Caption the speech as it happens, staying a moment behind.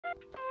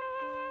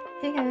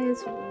Hey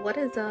guys, what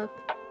is up?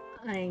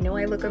 I know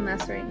I look a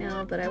mess right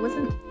now, but I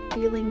wasn't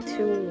feeling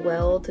too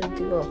well to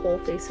do a whole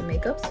face of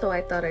makeup, so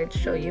I thought I'd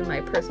show you my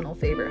personal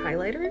favorite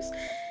highlighters.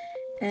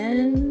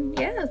 And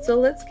yeah, so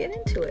let's get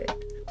into it.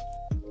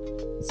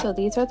 So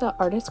these are the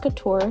Artist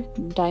Couture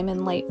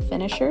Diamond Light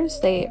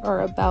Finishers. They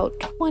are about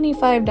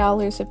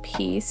 $25 a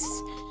piece.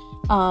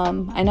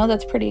 I know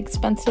that's pretty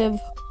expensive,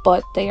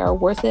 but they are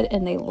worth it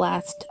and they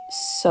last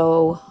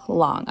so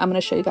long. I'm going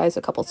to show you guys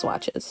a couple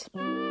swatches.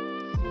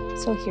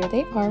 So here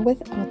they are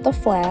without the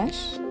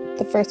flash.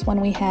 The first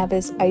one we have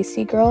is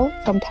Icy Girl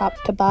from top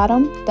to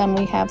bottom. Then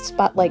we have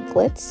Spotlight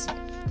Glitz,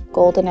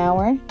 Golden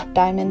Hour,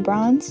 Diamond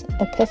Bronze,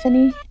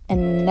 Epiphany,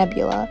 and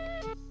Nebula.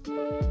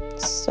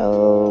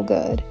 So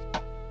good.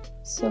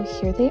 So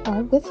here they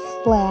are with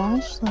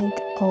flash, like,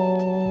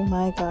 oh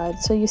my god.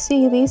 So you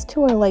see these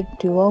two are like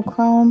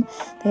duochrome.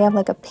 They have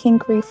like a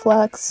pink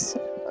reflex,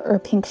 or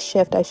pink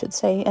shift I should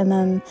say, and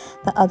then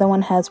the other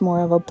one has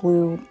more of a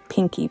blue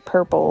pinky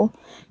purple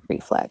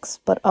reflex.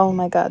 But oh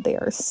my god, they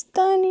are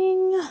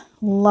stunning.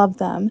 Love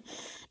them.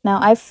 Now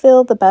I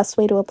feel the best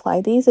way to apply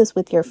these is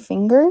with your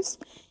fingers,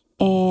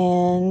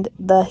 and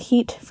the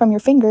heat from your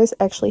fingers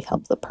actually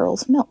help the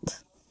pearls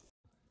melt.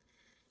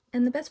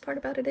 And the best part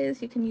about it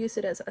is you can use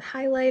it as a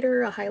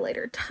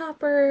highlighter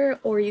topper,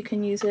 or you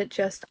can use it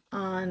just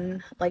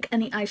on like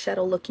any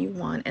eyeshadow look you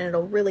want, and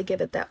it'll really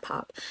give it that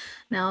pop.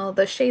 Now,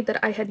 the shade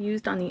that I had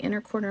used on the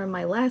inner corner of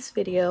my last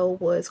video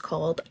was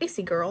called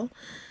Icy Girl,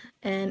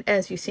 and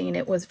as you've seen,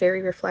 it was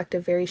very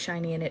reflective, very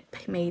shiny, and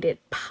it made it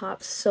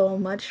pop so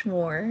much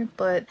more.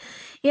 But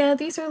yeah,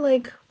 these are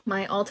like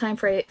my all-time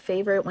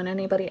favorite. When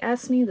anybody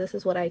asks me, this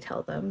is what I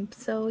tell them.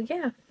 So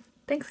yeah,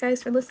 thanks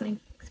guys for listening.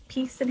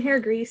 Peace and hair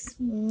grease.